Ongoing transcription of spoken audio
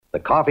The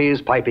coffee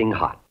is piping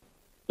hot.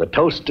 The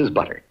toast is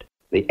buttered.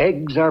 The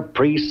eggs are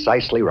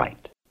precisely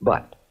right.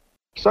 But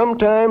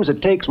sometimes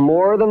it takes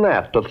more than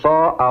that to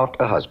thaw out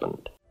a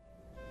husband.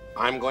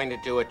 I'm going to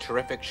do a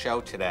terrific show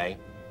today,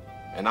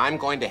 and I'm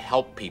going to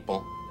help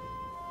people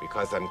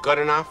because I'm good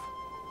enough,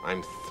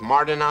 I'm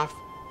smart enough,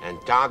 and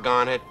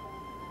doggone it,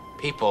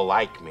 people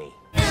like me.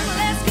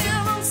 Let's get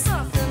on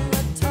something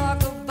to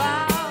talk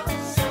about.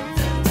 A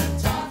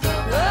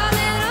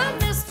little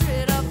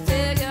mystery to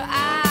figure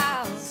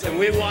out. And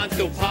we want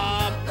to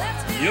pop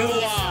you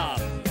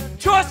up.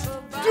 Just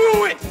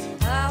do it!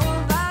 How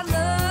about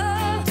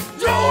love?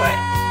 Do it!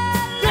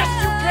 Yes,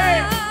 you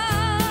can!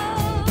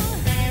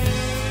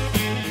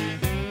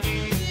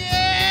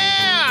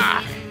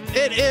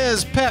 It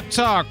is Pep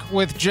Talk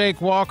with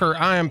Jake Walker.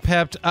 I am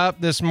pepped up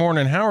this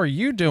morning. How are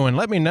you doing?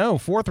 Let me know.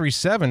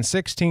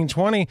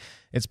 437-1620.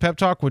 It's Pep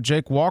Talk with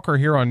Jake Walker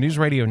here on News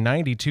Radio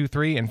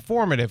 92.3.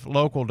 Informative,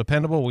 local,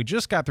 dependable. We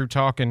just got through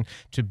talking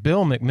to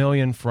Bill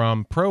McMillian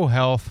from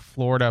ProHealth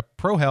Florida,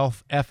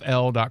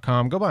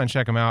 prohealthfl.com. Go by and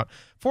check them out.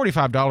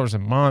 $45 a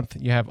month.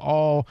 You have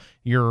all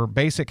your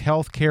basic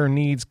health care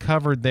needs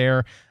covered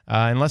there.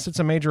 Unless it's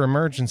a major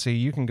emergency,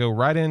 you can go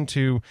right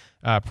into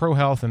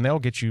ProHealth and they'll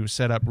get you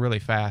set up really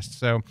fast.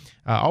 So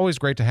always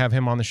great to have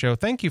him on the show.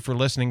 Thank you for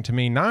listening to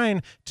me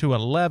 9 to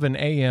 11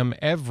 a.m.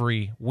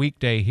 every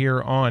weekday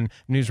here on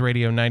News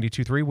Radio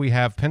 92.3. We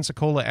have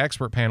Pensacola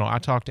Expert Panel. I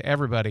talk to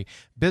everybody,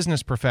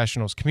 business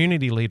professionals,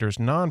 community leaders,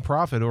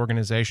 nonprofit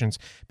organizations,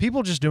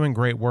 people just doing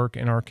great work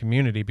in our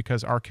community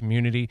because our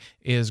community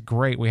is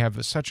great. We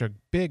have such a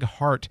big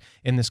heart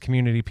in this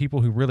community,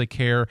 people who really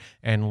care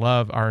and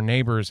love our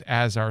neighbors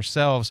as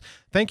ourselves.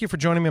 Thank you for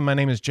joining me. My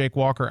name is Jake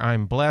Walker.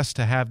 I'm blessed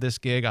to have this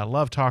gig. I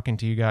love talking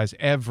to you guys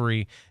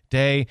every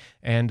day,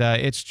 and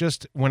it's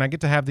just when I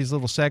get to have these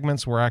little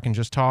segments where I can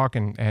just talk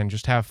and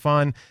just have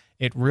fun,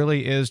 it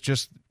really is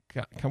just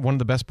one of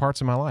the best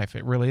parts of my life.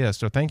 It really is.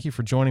 So thank you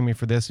for joining me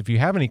for this. If you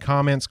have any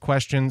comments,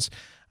 questions,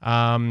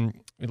 let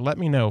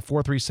me know.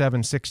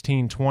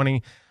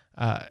 437-1620.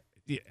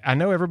 I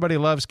know everybody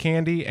loves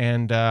Candy,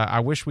 and I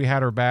wish we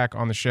had her back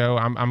on the show.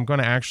 I'm going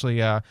to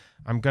actually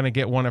I'm going to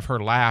get one of her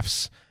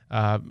laughs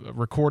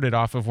recorded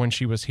off of when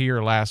she was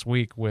here last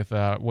week with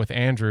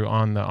Andrew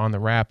on the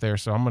wrap there.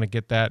 So I'm going to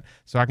get that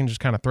so I can just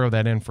kind of throw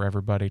that in for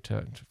everybody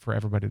to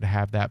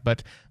have that.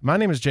 But my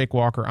name is Jake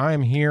Walker. I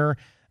am here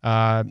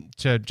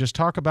to just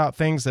talk about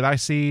things that I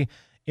see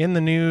in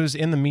the news,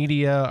 in the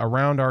media,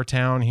 around our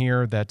town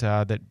here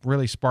that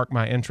really spark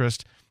my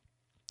interest.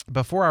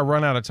 Before I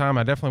run out of time,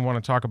 I definitely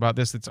want to talk about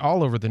this. It's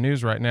all over the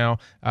news right now.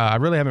 I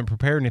really haven't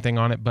prepared anything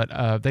on it,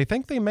 but they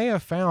think they may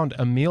have found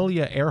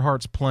Amelia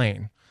Earhart's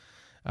plane.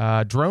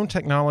 Drone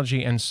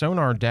technology and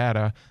sonar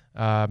data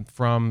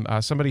from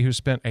somebody who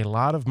spent a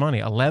lot of money,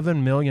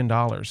 $11 million.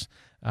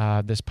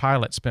 This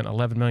pilot spent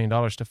 $11 million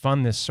to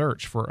fund this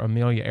search for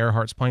Amelia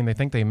Earhart's plane. They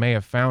think they may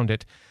have found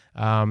it.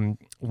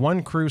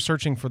 One crew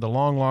searching for the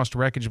long-lost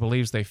wreckage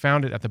believes they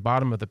found it at the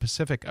bottom of the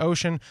Pacific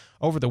Ocean.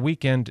 Over the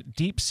weekend,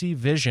 Deep Sea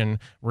Vision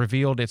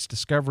revealed its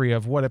discovery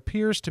of what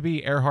appears to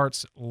be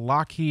Earhart's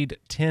Lockheed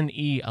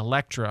 10E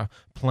Electra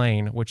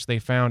plane, which they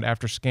found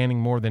after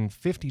scanning more than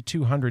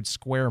 5,200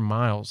 square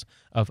miles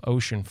of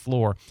ocean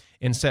floor.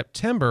 In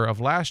September of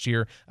last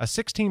year, a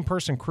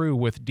 16-person crew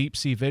with Deep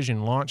Sea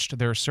Vision launched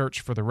their search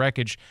for the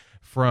wreckage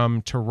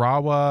from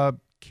Tarawa,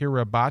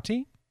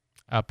 Kiribati,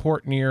 a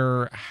port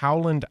near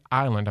Howland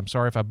Island. I'm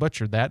sorry if I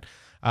butchered that.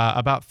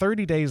 About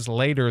 30 days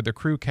later, the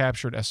crew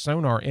captured a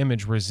sonar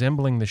image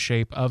resembling the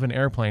shape of an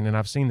airplane, and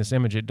I've seen this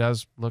image. It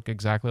does look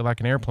exactly like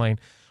an airplane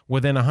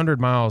within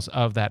 100 miles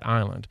of that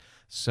island.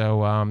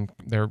 So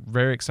they're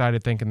very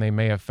excited, thinking they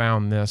may have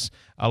found this.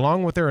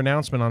 Along with their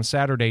announcement on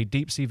Saturday,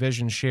 Deep Sea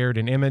Vision shared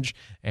an image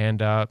and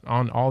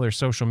on all their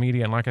social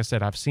media. And like I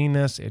said, I've seen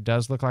this. It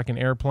does look like an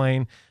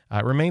airplane.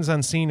 It remains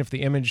unseen if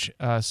the image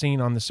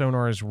seen on the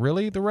sonar is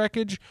really the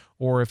wreckage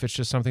or if it's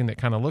just something that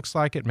kind of looks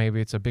like it.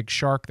 Maybe it's a big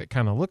shark that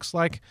kind of looks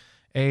like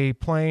a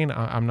plane.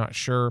 I'm not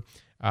sure.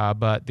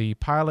 But the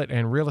pilot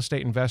and real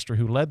estate investor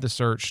who led the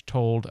search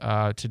told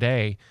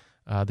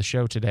the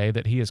show today,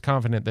 that he is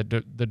confident that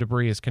the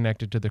debris is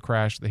connected to the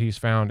crash that he's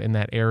found in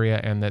that area,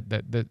 and that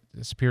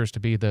this appears to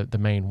be the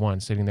main one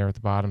sitting there at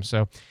the bottom.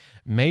 So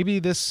maybe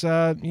this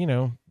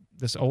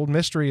this old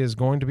mystery is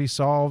going to be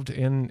solved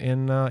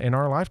in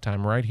our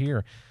lifetime right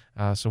here.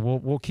 So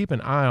we'll keep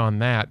an eye on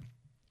that.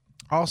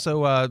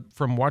 Also,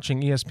 from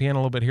watching ESPN a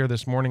little bit here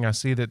this morning, I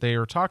see that they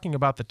are talking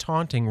about the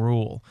taunting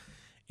rule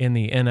in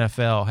the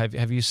NFL.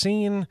 Have you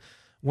seen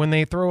when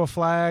they throw a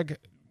flag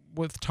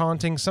with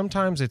taunting?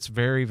 Sometimes it's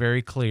very,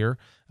 very clear.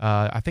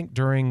 I think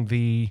during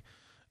the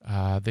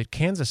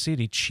Kansas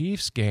City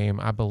Chiefs game,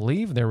 I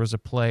believe there was a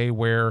play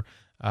where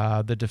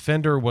the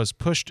defender was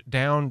pushed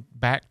down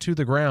back to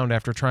the ground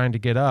after trying to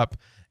get up,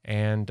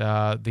 and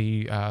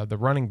the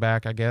running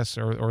back, I guess,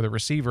 or the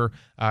receiver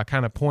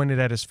kind of pointed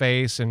at his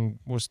face and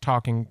was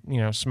talking,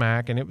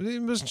 smack, and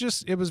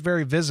it was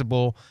very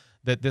visible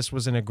that this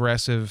was an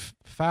aggressive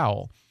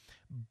foul.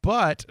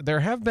 But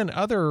there have been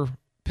other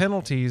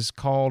penalties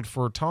called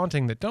for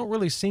taunting that don't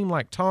really seem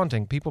like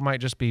taunting. People might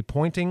just be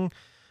pointing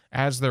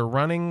as they're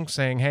running,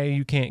 saying, hey,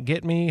 you can't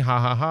get me, ha,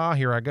 ha, ha,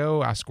 here I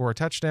go, I score a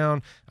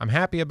touchdown, I'm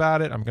happy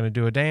about it, I'm going to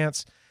do a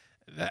dance.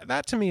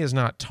 That to me is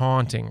not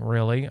taunting,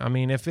 really. I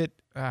mean, if it,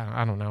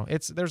 I don't know,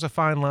 there's a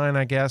fine line,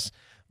 I guess,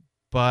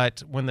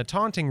 but when the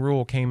taunting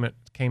rule came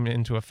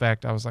into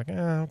effect, I was like,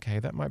 okay,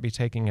 that might be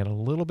taking it a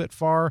little bit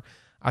far.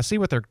 I see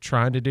what they're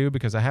trying to do,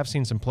 because I have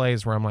seen some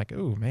plays where I'm like,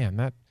 ooh, man,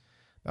 that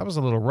was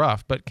a little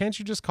rough, but can't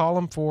you just call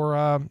them for,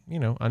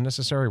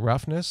 unnecessary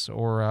roughness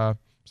or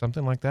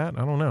something like that?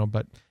 I don't know,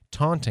 but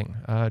taunting.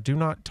 Do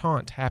not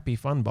taunt Happy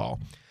Fun Ball.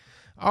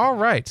 All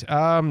right.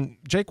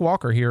 Jake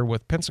Walker here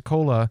with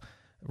Pensacola,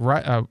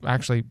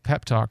 actually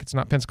Pep Talk. It's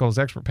not Pensacola's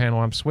expert panel.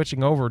 I'm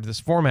switching over to this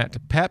format to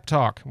Pep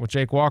Talk with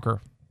Jake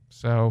Walker.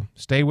 So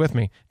stay with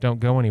me. Don't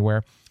go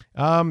anywhere.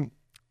 I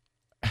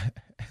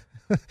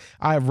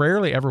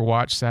rarely ever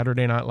watch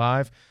Saturday Night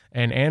Live,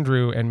 and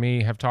Andrew and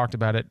me have talked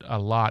about it a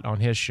lot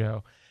on his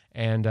show.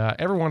 And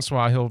every once in a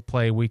while, he'll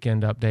play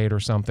Weekend Update or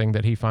something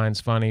that he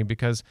finds funny,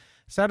 because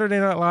Saturday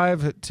Night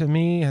Live, to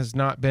me, has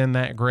not been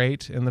that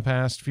great in the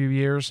past few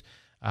years.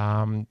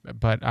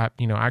 But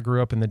I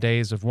grew up in the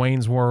days of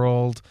Wayne's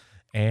World,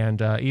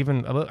 and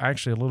even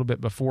actually a little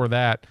bit before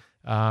that,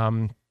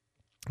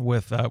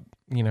 with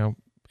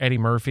Eddie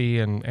Murphy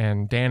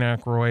and Dan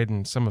Aykroyd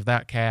and some of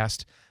that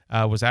cast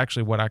was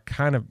actually what I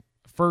kind of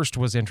first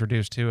was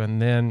introduced to,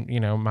 and then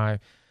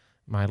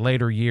my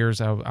later years,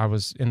 I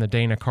was in the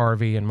Dana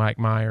Carvey and Mike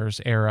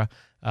Myers era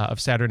of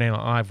Saturday Night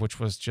Live, which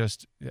was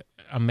just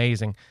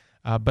amazing.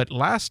 But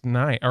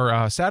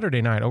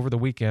Saturday night over the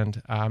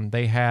weekend,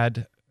 they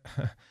had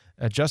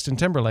Justin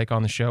Timberlake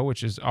on the show,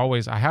 which is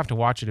always, I have to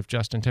watch it if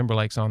Justin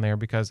Timberlake's on there,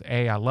 because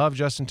I love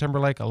Justin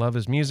Timberlake, I love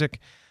his music,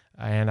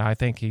 and I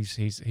think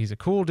he's a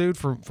cool dude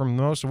from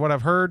most of what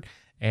I've heard.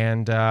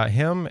 And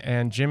him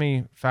and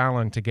Jimmy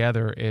Fallon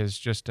together is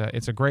just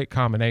it's a great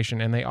combination,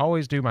 and they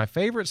always do my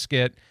favorite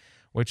skit,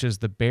 which is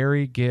the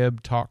Barry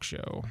Gibb talk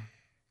show.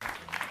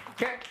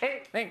 Good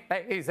evening,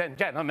 ladies and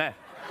gentlemen.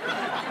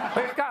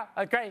 We've got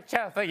a great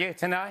show for you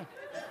tonight.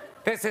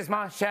 This is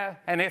my show,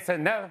 and it's a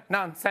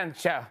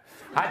no-nonsense show.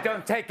 I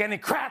don't take any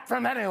crap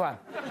from anyone.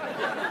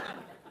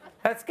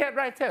 Let's get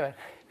right to it.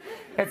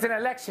 It's an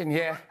election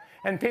year,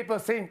 and people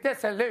seem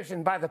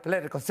disillusioned by the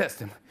political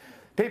system.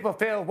 People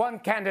feel one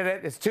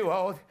candidate is too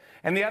old,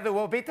 and the other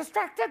will be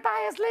distracted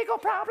by his legal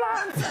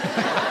problems.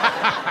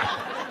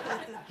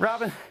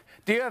 Robin,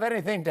 do you have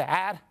anything to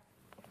add?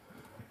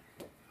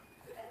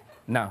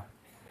 No.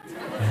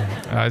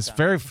 It's a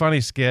very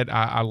funny skit.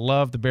 I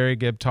love the Barry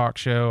Gibb talk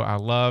show. I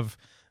love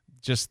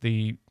just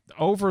the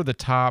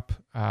over-the-top,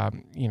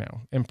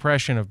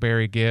 impression of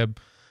Barry Gibb,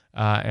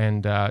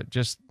 and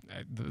just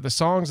the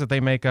songs that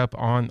they make up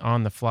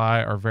on the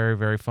fly are very,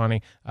 very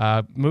funny.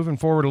 Moving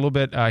forward a little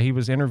bit, he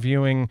was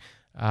interviewing,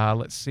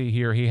 let's see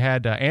here, he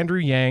had Andrew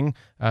Yang,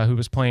 who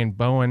was playing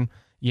Bowen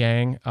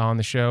Yang on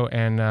the show,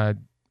 and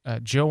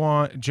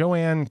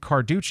Joanne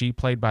Carducci,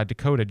 played by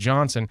Dakota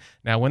Johnson.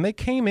 Now, when they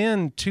came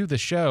in to the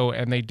show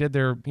and they did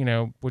their,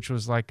 which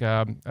was like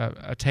a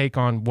take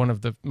on one of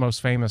the most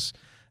famous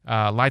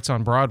Lights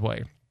on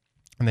Broadway,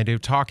 and they do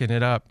Talking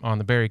It Up on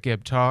the Barry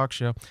Gibb talk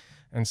show.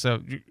 And so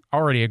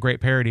already a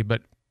great parody,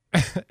 but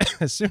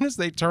as soon as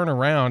they turn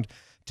around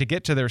to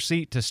get to their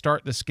seat to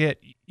start the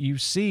skit, you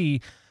see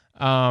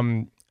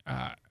Kenan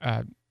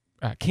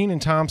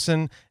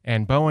Thompson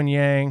and Bowen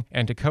Yang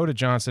and Dakota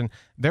Johnson,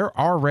 they're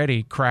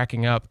already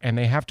cracking up, and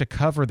they have to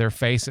cover their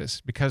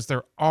faces because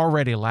they're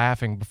already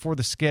laughing before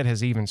the skit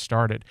has even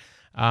started.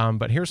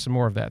 But here's some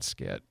more of that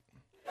skit.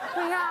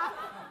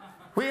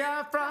 We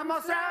are from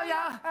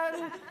Australia.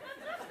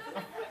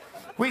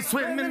 We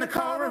swim in the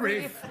coral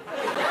reef.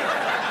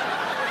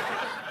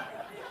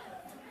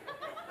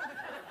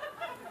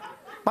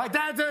 My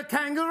dad's a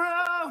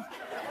kangaroo.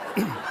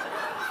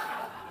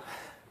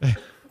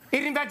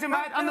 Eating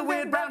Vegemite on the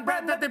weird brown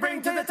bread that they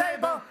bring to the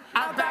table.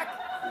 Outback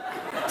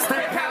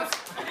Steakhouse.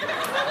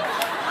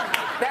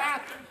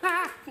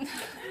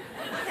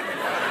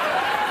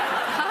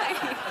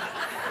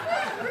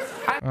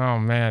 Oh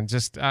man,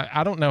 just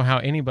I don't know how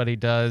anybody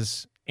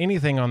does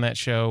anything on that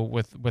show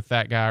with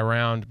that guy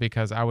around,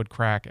 because I would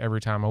crack every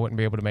time. I wouldn't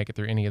be able to make it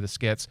through any of the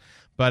skits.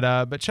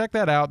 But check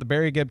that out, the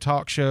Barry Gibb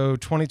Talk Show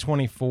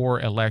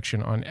 2024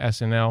 election on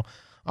SNL.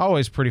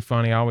 Always pretty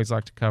funny. I always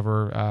like to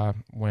cover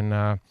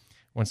when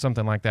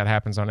something like that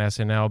happens on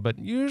SNL. But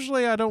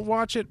usually I don't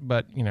watch it.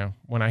 But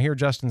when I hear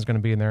Justin's going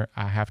to be in there,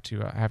 I have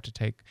to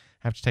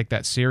take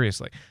that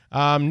seriously.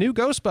 New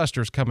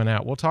Ghostbusters coming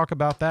out. We'll talk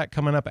about that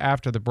coming up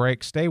after the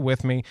break. Stay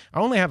with me. I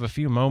only have a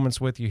few moments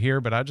with you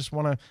here, but I just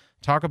want to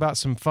talk about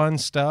some fun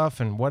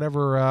stuff and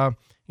whatever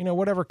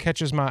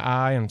catches my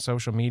eye on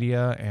social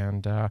media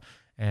and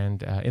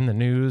in the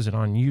news and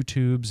on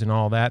YouTubes and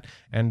all that.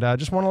 And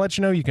just want to let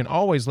you know you can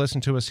always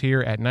listen to us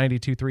here at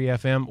 92.3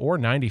 FM or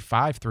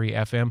 95.3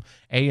 FM,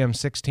 AM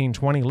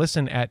 1620.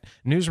 Listen at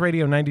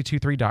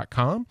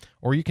newsradio923.com,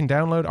 or you can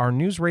download our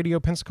News Radio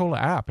Pensacola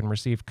app and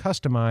receive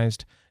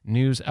customized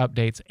news,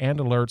 updates, and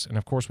alerts. And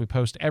of course, we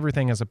post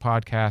everything as a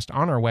podcast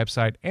on our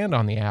website and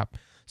on the app,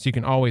 so you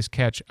can always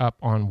catch up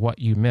on what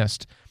you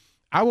missed.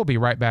 I will be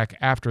right back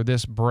after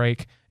this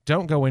break.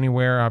 Don't go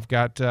anywhere. I've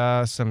got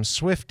some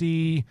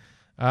Swiftie,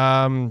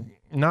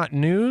 not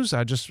news.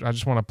 I just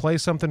want to play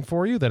something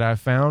for you that I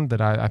found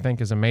that I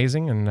think is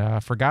amazing, and I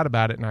forgot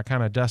about it, and I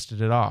kind of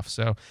dusted it off.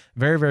 So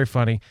very, very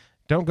funny.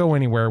 Don't go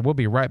anywhere. We'll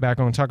be right back.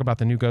 I'm going to talk about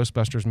the new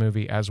Ghostbusters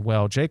movie as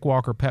well. Jake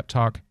Walker, Pep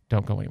Talk.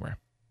 Don't go anywhere.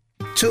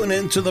 Tune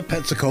in to the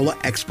Pensacola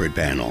Expert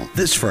Panel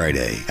this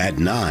Friday at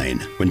 9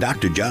 when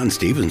Dr. John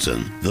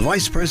Stevenson, the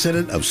Vice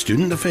President of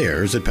Student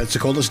Affairs at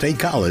Pensacola State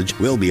College,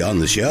 will be on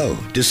the show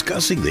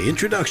discussing the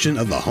introduction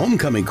of the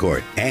homecoming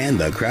court and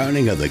the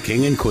crowning of the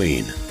King and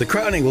Queen. The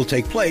crowning will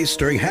take place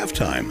during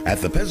halftime at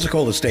the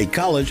Pensacola State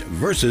College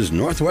versus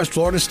Northwest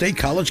Florida State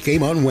College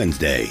game on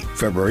Wednesday,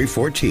 February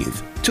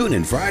 14th. Tune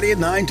in Friday at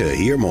 9 to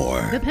hear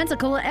more. The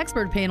Pensacola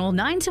Expert Panel,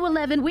 9 to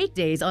 11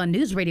 weekdays on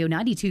News Radio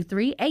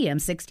 92.3 AM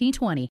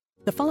 1620.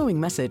 The following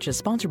message is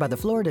sponsored by the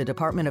Florida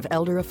Department of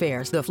Elder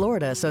Affairs, the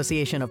Florida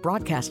Association of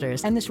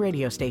Broadcasters, and this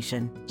radio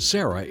station.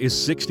 Sarah is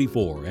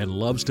 64 and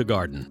loves to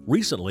garden.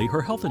 Recently,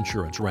 her health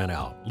insurance ran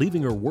out,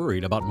 leaving her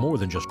worried about more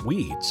than just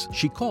weeds.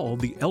 She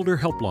called the Elder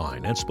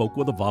Helpline and spoke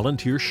with a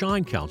volunteer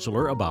Shine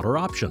counselor about her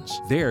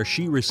options. There,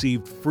 she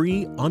received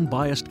free,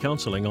 unbiased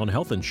counseling on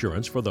health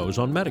insurance for those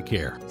on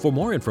Medicare. For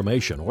more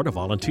information or to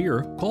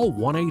volunteer, call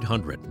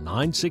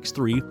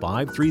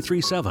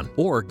 1-800-963-5337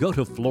 or go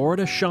to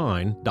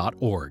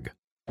floridashine.org.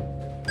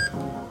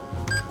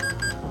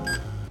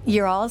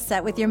 You're all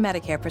set with your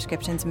Medicare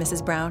prescriptions,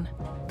 Mrs. Brown.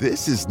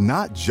 This is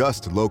not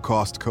just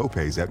low-cost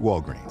copays at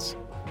Walgreens.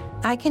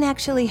 I can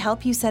actually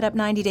help you set up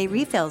 90-day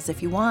refills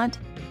if you want.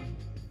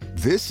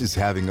 This is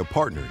having a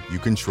partner you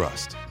can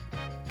trust.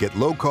 Get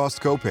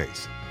low-cost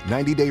copays,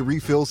 90-day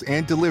refills,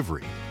 and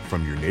delivery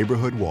from your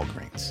neighborhood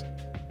Walgreens.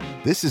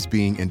 This is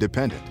being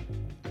independent.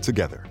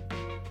 Together.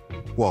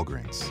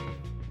 Walgreens.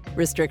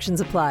 Restrictions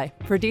apply.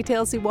 For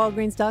details, see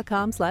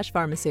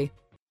walgreens.com/pharmacy.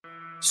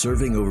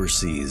 Serving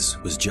overseas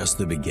was just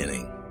the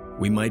beginning.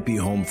 We might be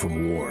home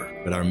from war,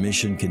 but our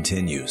mission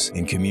continues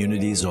in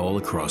communities all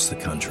across the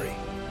country.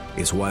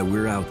 It's why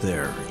we're out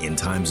there in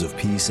times of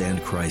peace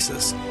and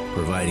crisis,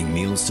 providing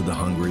meals to the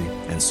hungry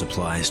and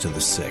supplies to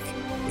the sick.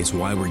 It's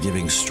why we're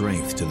giving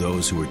strength to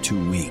those who are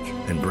too weak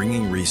and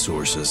bringing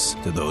resources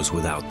to those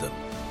without them.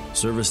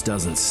 Service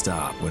doesn't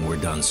stop when we're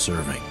done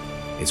serving.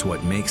 It's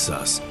what makes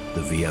us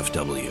the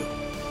VFW.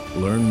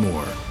 Learn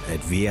more at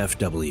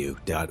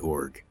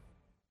vfw.org.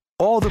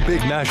 All the big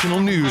national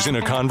news in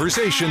a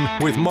conversation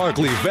with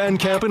Markley, Van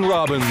Camp, and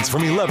Robbins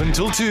from 11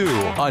 till 2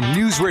 on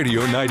News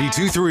Radio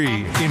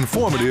 92.3.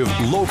 Informative,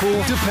 local,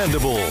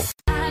 dependable.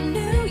 I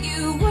knew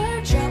you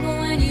were trouble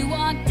when you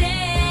walked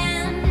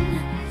in.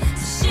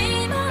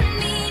 Shame on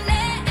me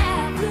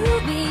now.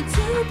 Flew me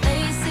to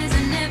places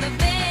I've never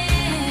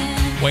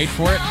been. Wait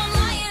for it. Now I'm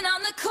lying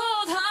on the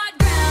cold, hard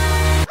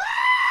ground.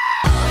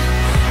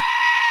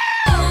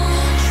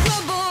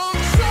 Trouble,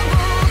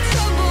 trouble,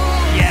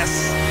 trouble.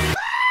 Yes.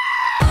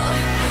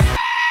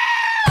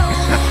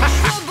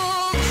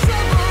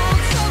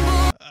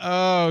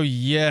 Oh,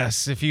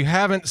 yes. If you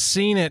haven't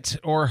seen it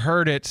or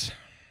heard it,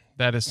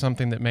 that is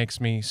something that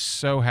makes me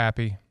so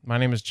happy. My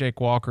name is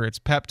Jake Walker. It's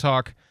Pep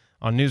Talk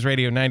on News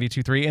Radio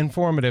 92.3.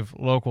 Informative,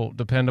 local,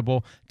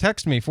 dependable.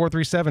 Text me,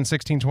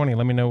 437-1620.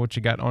 Let me know what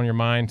you got on your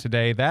mind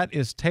today. That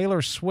is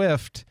Taylor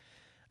Swift,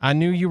 I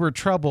Knew You Were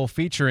Trouble,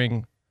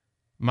 featuring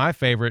my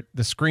favorite,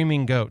 the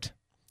Screaming Goat.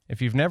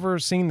 If you've never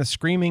seen the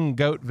Screaming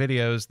Goat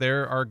videos,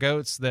 there are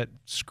goats that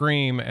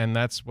scream, and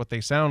that's what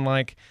they sound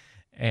like.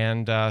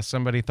 And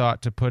somebody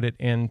thought to put it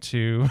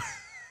into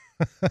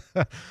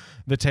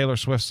the Taylor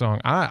Swift song.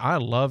 I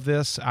love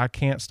this. I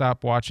can't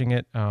stop watching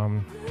it.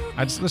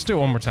 Let's do it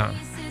one more time.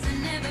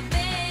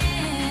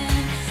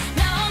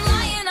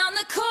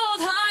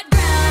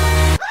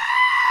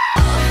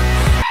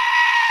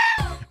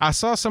 I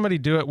saw somebody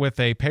do it with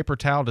a paper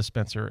towel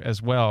dispenser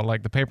as well.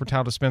 Like the paper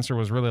towel dispenser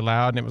was really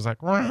loud, and it was like,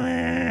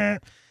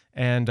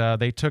 and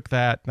they took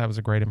that. That was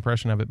a great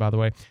impression of it, by the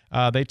way.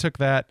 They took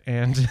that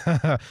and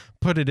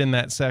put it in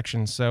that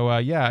section. So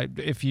yeah,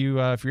 if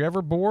you're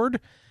ever bored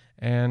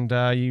and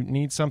you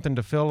need something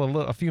to fill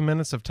a few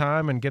minutes of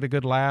time and get a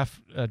good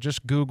laugh,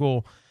 just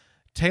Google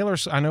Taylor.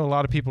 I know a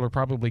lot of people are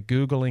probably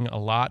Googling a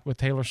lot with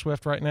Taylor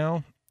Swift right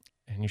now,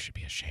 and you should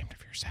be ashamed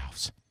of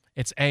yourselves.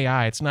 It's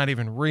AI. It's not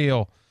even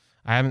real.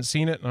 I haven't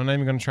seen it. I'm not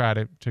even going to try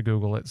to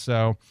Google it.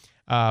 So,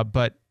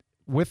 but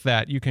with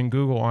that, you can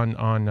Google on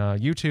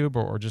YouTube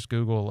or just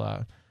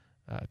Google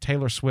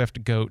Taylor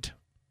Swift goat,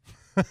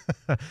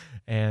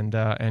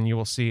 and you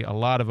will see a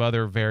lot of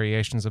other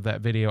variations of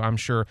that video, I'm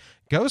sure.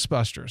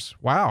 Ghostbusters,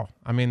 wow!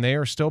 I mean, they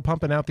are still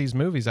pumping out these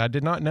movies. I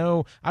did not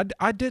know.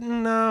 I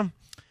didn't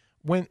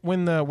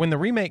when the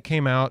remake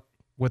came out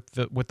with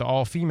the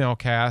all female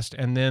cast,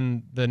 and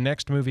then the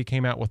next movie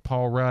came out with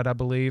Paul Rudd, I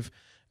believe,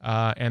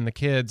 and the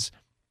kids.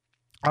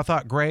 I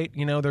thought, great,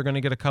 they're going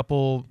to get a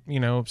couple,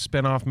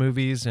 spin-off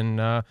movies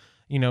and,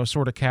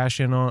 sort of cash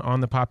in on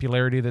the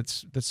popularity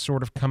that's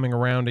sort of coming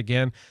around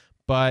again.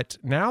 But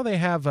now they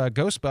have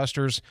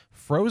Ghostbusters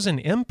Frozen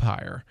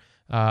Empire.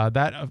 A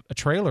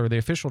trailer, the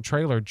official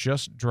trailer,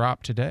 just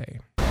dropped today.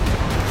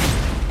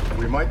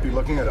 We might be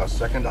looking at a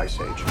second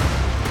ice age.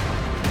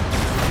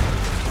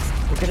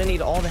 We're gonna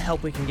need all the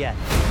help we can get.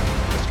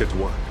 Let's get to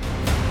work.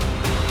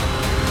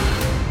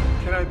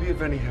 Can I be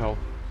of any help?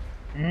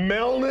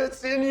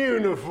 Melnitz in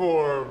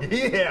uniform.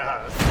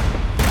 Yes.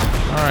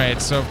 All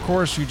right, so of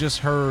course you just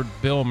heard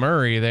Bill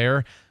Murray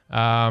there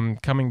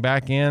coming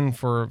back in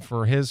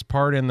for his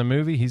part in the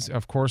movie. He's,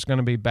 of course, going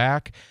to be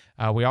back.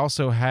 We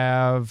also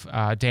have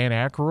Dan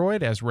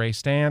Aykroyd as Ray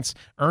Stantz,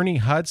 Ernie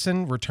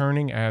Hudson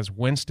returning as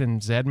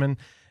Winston Zedman,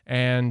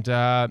 and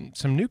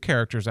some new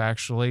characters,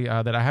 actually,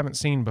 that I haven't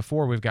seen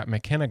before. We've got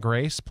McKenna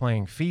Grace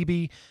playing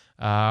Phoebe.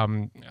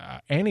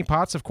 Annie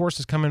Potts, of course,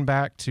 is coming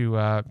back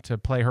to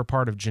play her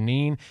part of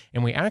Janine.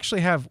 And we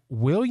actually have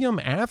William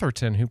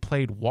Atherton, who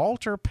played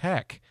Walter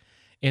Peck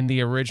in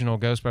the original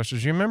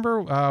Ghostbusters. You remember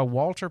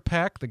Walter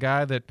Peck, the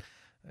guy that,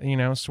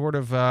 sort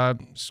of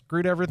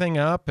screwed everything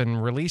up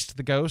and released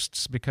the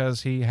ghosts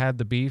because he had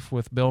the beef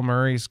with Bill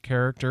Murray's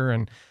character.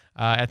 And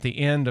at the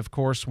end, of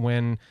course,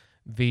 when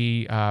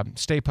the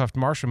Stay Puft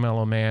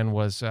Marshmallow Man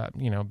was,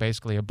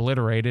 basically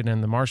obliterated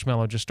and the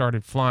marshmallow just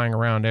started flying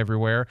around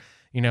everywhere,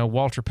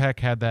 Walter Peck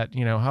had that,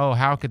 oh,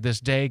 how could this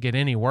day get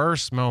any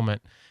worse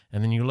moment?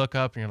 And then you look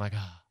up and you're like,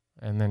 oh,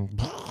 and then,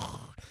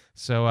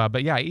 so,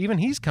 but yeah, even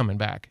he's coming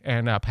back.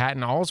 And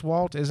Patton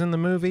Oswalt is in the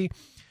movie.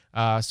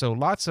 So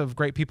lots of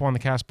great people on the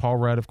cast. Paul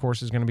Rudd, of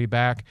course, is going to be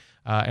back.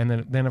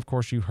 And then, of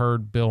course, you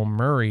heard Bill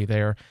Murray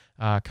there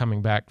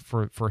coming back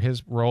for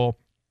his role.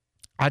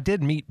 I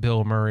did meet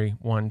Bill Murray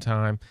one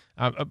time.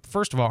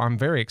 First of all, I'm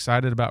very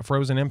excited about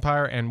Frozen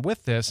Empire. And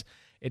with this,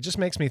 it just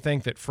makes me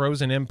think that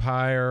Frozen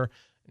Empire,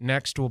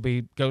 next will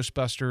be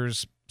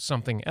Ghostbusters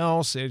something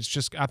else. It's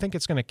just, I think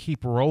it's going to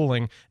keep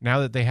rolling now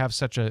that they have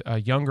such a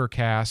younger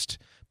cast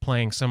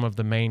playing some of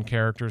the main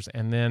characters.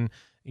 And then,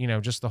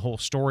 just the whole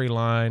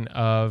storyline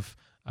of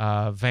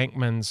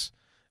Venkman's,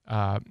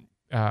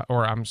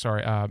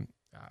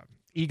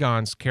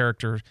 Egon's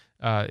character.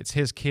 It's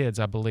his kids,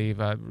 I believe,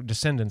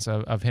 descendants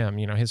of him,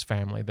 his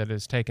family that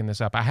has taken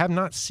this up. I have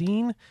not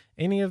seen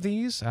any of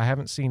these. I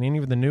haven't seen any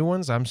of the new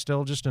ones. I'm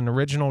still just an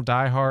original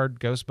diehard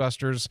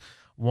Ghostbusters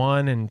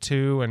 1 and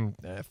 2, and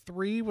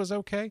 3 was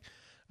okay.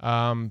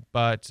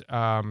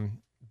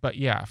 But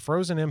yeah,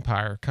 Frozen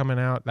Empire coming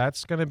out.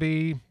 That's gonna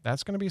be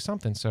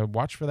something. So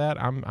watch for that.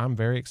 I'm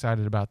very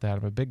excited about that.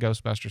 I'm a big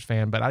Ghostbusters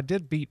fan. But I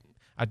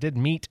did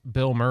meet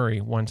Bill Murray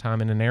one time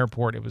in an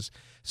airport. It was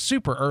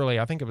super early.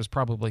 I think it was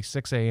probably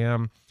 6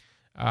 a.m.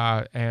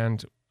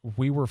 And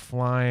we were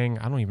flying.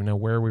 I don't even know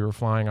where we were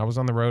flying. I was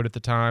on the road at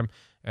the time,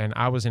 and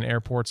I was in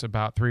airports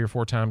about 3 or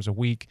 4 times a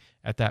week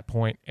at that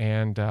point.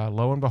 And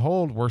lo and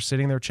behold, we're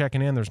sitting there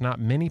checking in. There's not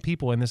many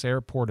people in this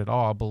airport at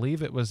all. I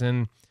believe it was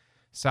in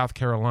South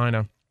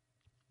Carolina.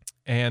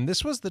 And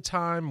this was the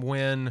time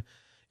when,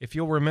 if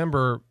you'll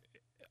remember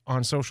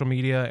on social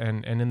media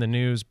and in the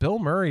news, Bill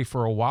Murray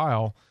for a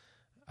while,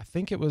 I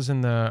think it was in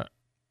the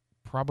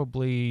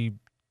probably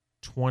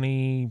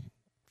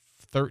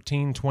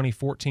 2013,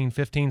 2014,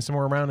 15,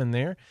 somewhere around in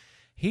there,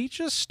 he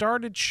just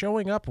started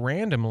showing up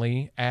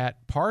randomly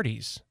at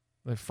parties,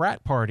 the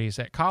frat parties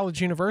at college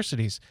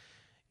universities.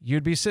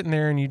 You'd be sitting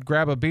there and you'd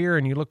grab a beer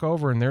and you look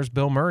over and there's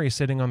Bill Murray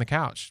sitting on the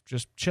couch,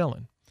 just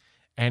chilling.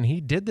 And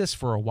he did this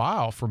for a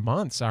while, for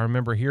months, I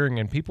remember hearing,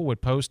 and people would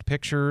post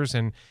pictures,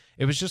 and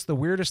it was just the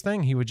weirdest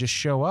thing. He would just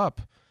show up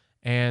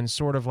and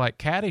sort of like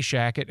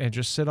Caddyshack it and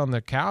just sit on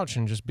the couch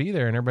and just be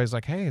there. And everybody's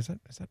like, hey, is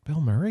that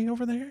Bill Murray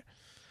over there?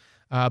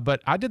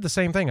 But I did the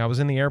same thing. I was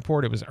in the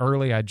airport. It was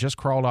early. I just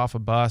crawled off a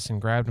bus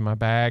and grabbed my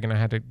bag, and I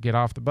had to get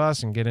off the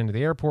bus and get into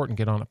the airport and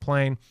get on a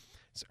plane.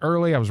 It's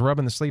early. I was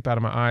rubbing the sleep out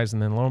of my eyes,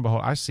 and then lo and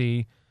behold, I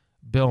see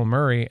Bill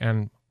Murray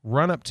and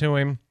run up to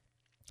him.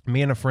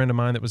 Me and a friend of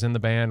mine that was in the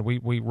band,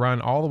 we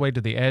run all the way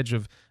to the edge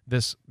of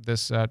this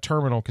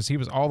terminal because he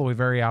was all the way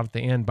very out at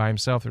the end by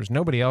himself. There's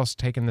nobody else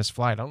taking this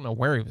flight. I don't know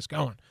where he was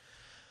going.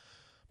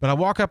 But I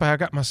walk up, I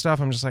got my stuff.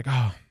 I'm just like,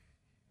 oh,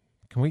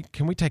 can we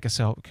take a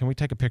Can we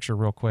take a picture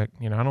real quick?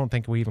 I don't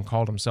think we even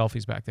called them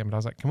selfies back then. But I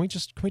was like, can we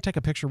take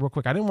a picture real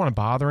quick? I didn't want to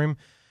bother him,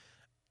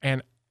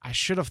 and I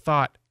should have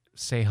thought,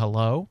 say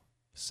hello,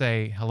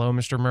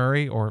 Mr.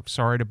 Murray, or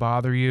sorry to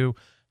bother you.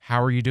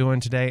 How are you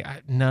doing today?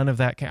 None of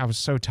that. I was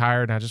so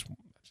tired, and I just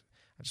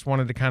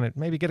wanted to kind of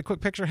maybe get a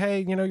quick picture.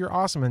 Hey, you're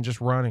awesome, and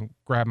just run and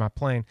grab my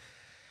plane.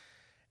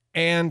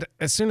 And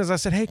as soon as I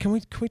said, hey, can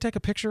we take a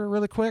picture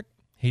really quick?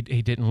 He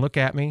didn't look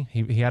at me.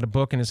 He had a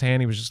book in his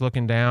hand. He was just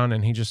looking down,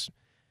 and he just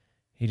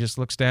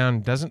looks down,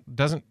 doesn't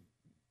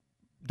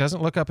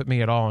look up at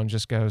me at all, and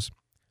just goes,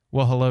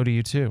 well, hello to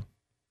you too,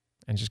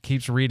 and just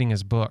keeps reading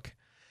his book.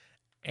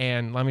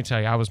 And let me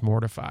tell you, I was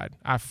mortified.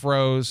 I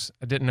froze.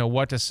 I didn't know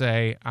what to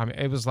say.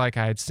 It was like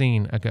I had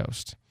seen a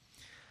ghost.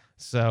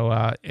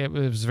 So it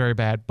was very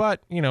bad.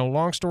 But,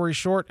 long story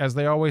short, as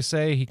they always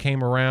say, he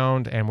came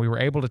around and we were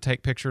able to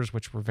take pictures,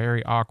 which were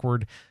very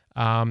awkward.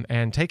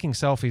 And taking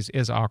selfies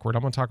is awkward.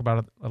 I'm going to talk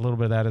about a little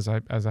bit of that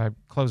as I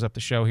close up the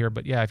show here.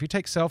 But yeah, if you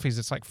take selfies,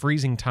 it's like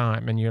freezing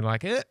time, and you're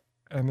like,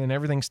 and then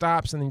everything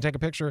stops, and then you take a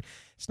picture.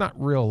 It's not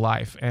real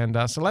life. And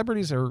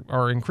celebrities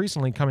are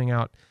increasingly coming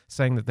out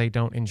saying that they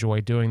don't enjoy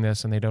doing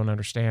this and they don't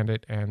understand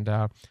it. And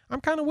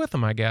I'm kind of with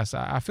them, I guess.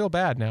 I feel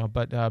bad now.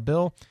 But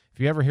Bill, if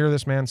you ever hear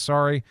this, man,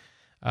 sorry.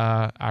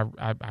 I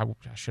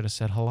should have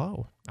said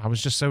hello. I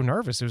was just so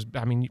nervous. He was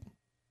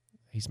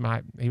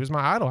my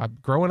idol.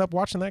 Growing up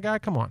watching that guy.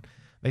 Come on,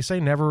 they say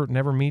never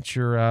meet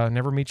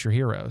your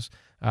heroes.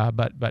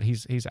 But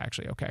he's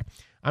actually okay.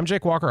 I'm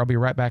Jake Walker. I'll be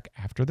right back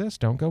after this.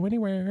 Don't go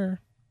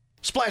anywhere.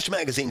 Splash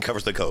Magazine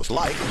covers the coast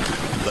like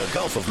the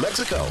Gulf of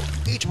Mexico.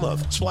 Each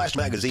month, Splash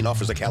Magazine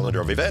offers a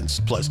calendar of events,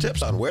 plus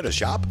tips on where to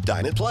shop,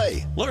 dine, and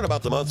play. Learn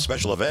about the month's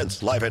special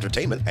events, live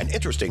entertainment, and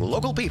interesting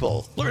local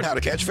people. Learn how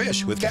to catch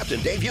fish with Captain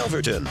Dave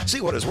Yelverton.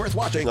 See what is worth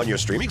watching on your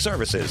streaming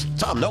services.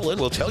 Tom Nolan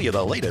will tell you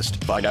the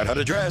latest. Find out how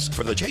to dress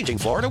for the changing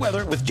Florida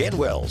weather with Jen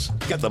Wells.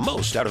 Get the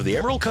most out of the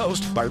Emerald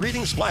Coast by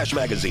reading Splash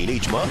Magazine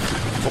each month.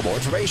 For more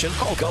information,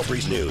 call Gulf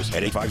Breeze News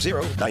at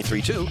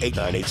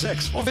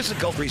 850-932-8986 or visit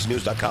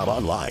gulfbreezenews.com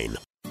online.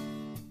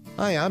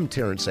 Hi, I'm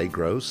Terrence A.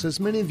 Gross.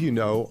 As many of you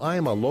know, I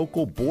am a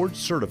local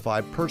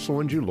board-certified personal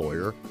injury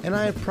lawyer, and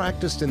I have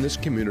practiced in this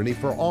community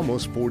for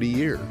almost 40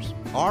 years.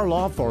 Our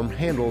law firm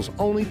handles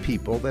only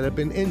people that have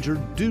been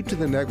injured due to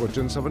the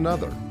negligence of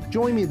another.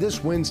 Join me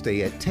this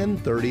Wednesday at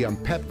 10:30 on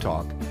PEP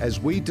Talk as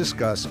we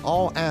discuss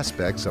all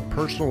aspects of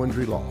personal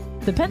injury law.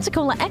 The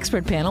Pensacola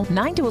Expert Panel,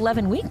 9 to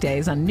 11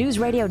 weekdays on News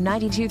Radio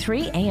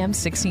 92.3 AM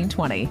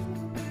 1620.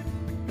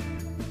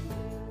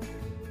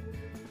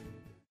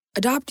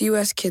 Adopt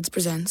US Kids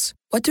presents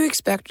What to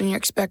Expect When You're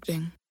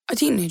Expecting a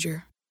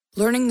Teenager.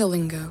 Learning the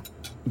lingo.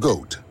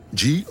 GOAT,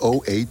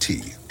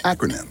 G-O-A-T,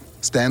 acronym,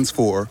 stands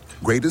for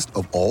Greatest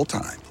of All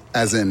Time.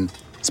 As in,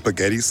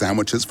 spaghetti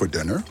sandwiches for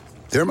dinner?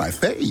 They're my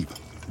fave.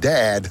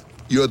 Dad,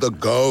 you're the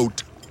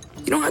GOAT.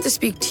 You don't have to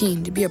speak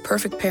teen to be a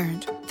perfect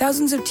parent.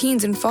 Thousands of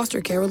teens in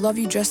foster care will love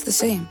you just the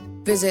same.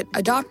 Visit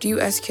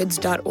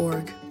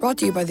adoptuskids.org. Brought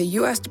to you by the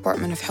U.S.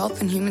 Department of Health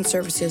and Human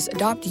Services,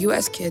 Adopt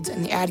U.S. Kids,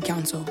 and the Ad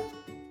Council.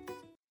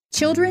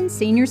 Children,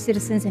 senior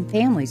citizens, and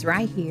families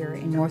right here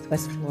in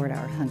Northwest Florida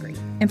are hungry.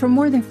 And for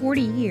more than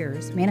 40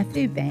 years, Manna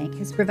Food Bank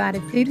has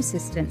provided food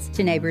assistance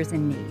to neighbors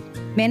in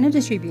need. Manna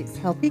distributes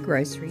healthy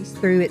groceries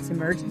through its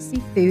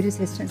Emergency Food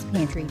Assistance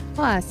Pantry,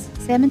 plus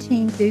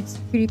 17 food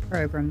security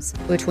programs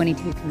with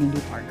 22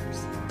 community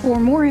partners. For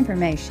more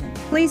information,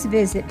 please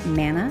visit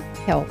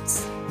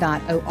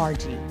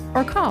mannahelps.org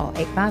or call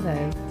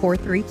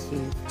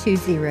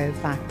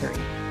 850-432-2053.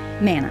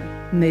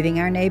 Manna, moving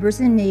our neighbors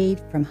in need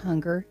from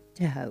hunger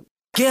to hope.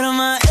 Get on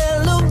my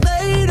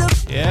elevator.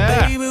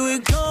 Yeah. Baby, we're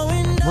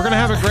going We're going to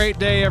have a great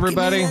day,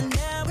 everybody.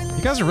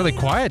 You guys are really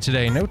quiet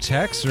today. No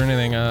texts or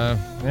anything.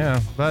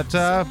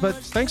 But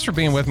thanks for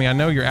being with me. I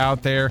know you're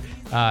out there.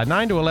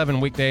 9 to 11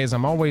 weekdays.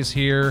 I'm always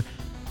here.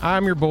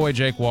 I'm your boy,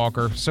 Jake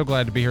Walker. So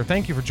glad to be here.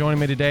 Thank you for joining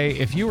me today.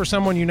 If you or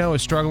someone you know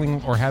is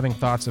struggling or having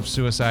thoughts of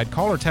suicide,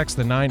 call or text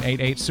the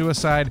 988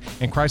 Suicide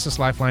and Crisis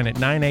Lifeline at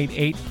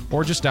 988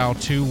 or just dial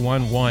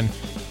 211.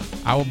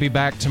 I will be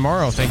back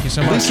tomorrow. Thank you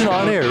so much. Listen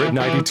on air at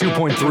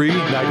 92.3,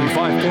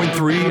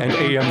 95.3, and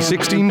AM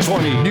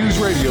 1620. News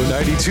Radio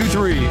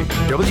 92.3.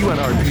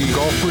 WNRP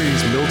Gulf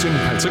Breeze, Milton,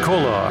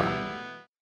 Pensacola.